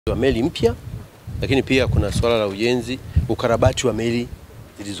wa meli mpya, lakini pia kuna swala la ujenzi, ukarabati wa meli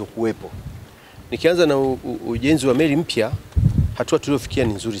zilizokuwepo. Nikianza na ujenzi wa meli mpya, hatua tuliofikia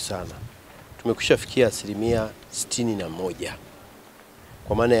ni nzuri sana. Tumekwisha fikia asilimia 61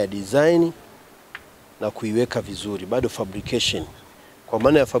 kwa maana ya design na kuiweka vizuri. Bado fabrication, kwa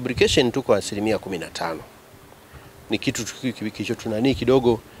maana ya fabrication tuko asilimia 15. Ni kitu kilicho tunani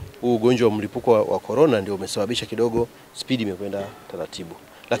kidogo, huu ugonjwa wa mlipuko wa corona ndio umesababisha kidogo speed imekwenda taratibu,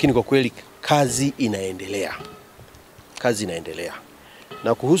 lakini kwa kweli kazi inaendelea.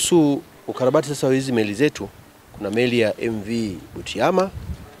 Na kuhusu ukarabati sasa wa hizi meli zetu, kuna meli ya MV Butiama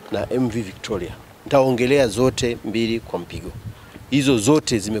na MV Victoria. Nitaongelea zote mbili kwa mpigo. Hizo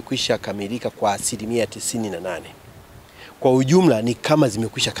zote zimekwisha kamilika kwa asilimia 98. Kwa ujumla ni kama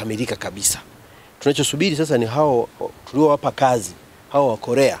zimekwisha kamilika kabisa. Tunachosubiri sasa ni hao tuliowapa kazi, hao wa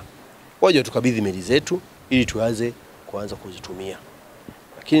Korea, waje tukabidhi meli zetu ili kuanza kuzitumia.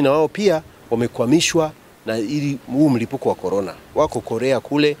 Lakini na wao pia wamekwamishwa na ili huu mlipuko wa corona. Wako Korea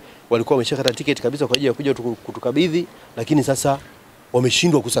kule, walikuwa wameshakata tiketi kabisa kwa ajili ya kuja kutukabidhi, lakini sasa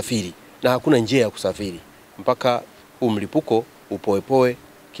wameshindwa kusafiri na hakuna njia ya kusafiri mpaka huu mlipuko upoepoe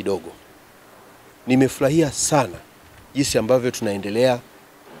kidogo. Nimefurahia sana jinsi ambavyo tunaendelea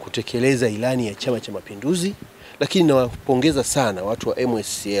kutekeleza ilani ya Chama cha Mapinduzi, lakini nawapongeza sana watu wa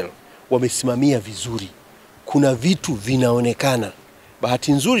MSCL, wamesimamia vizuri. Kuna vitu vinaonekana.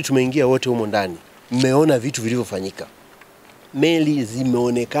 Bahati nzuri tumeingia wote humo ndani. Mmeona vitu vilivyofanyika. Meli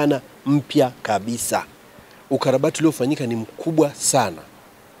zimeonekana mpya kabisa. Ukarabati uliofanyika ni mkubwa sana.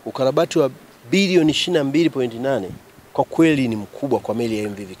 Ukarabati wa bilioni 22.8 kwa kweli ni mkubwa kwa meli ya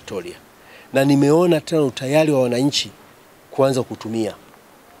MV Victoria. Na nimeona tena utayari wa wananchi kuanza kutumia.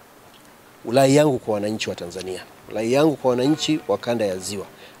 Ulai yangu kwa wananchi wa Tanzania, ulai yangu kwa wananchi wa kanda ya Ziwa,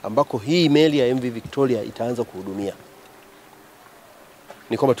 ambako hii meli ya MV Victoria itaanza kuhudumia,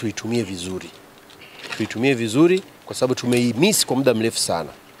 ni kwamba tuitumie vizuri kwa sababu tumeimiss kwa muda mrefu sana,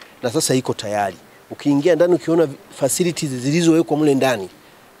 na sasa iko tayari. Ukiingia ndani ukiona facilities zilizowekwa mule ndani,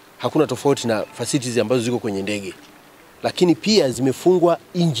 hakuna tofauti na facilities ambazo ziko kwenye ndege, lakini pia zimefungwa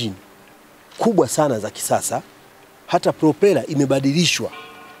engine kubwa sana za kisasa, hata propeller imebadilishwa,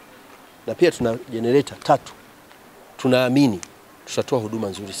 na pia tuna generator 3. Tunaamini tutatoa huduma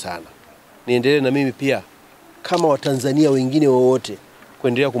nzuri sana. Niendelee na mimi pia kama Watanzania wengine wote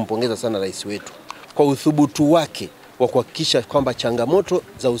kuendelea kumpongeza sana rais wetu kwa uthubutu wake wa kuhakikisha kwamba changamoto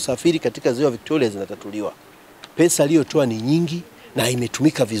za usafiri katika Ziwa Victoria zinatatuliwa. Pesa aliyotoa ni nyingi na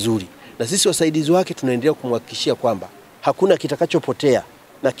imetumika vizuri, na sisi wasaidizi wake tunaendelea kumhakikishia kwamba hakuna kitakachopotea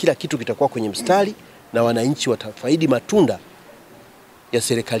na kila kitu kitakuwa kwenye mstari, na wananchi watafaidi matunda ya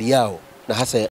serikali yao na hasa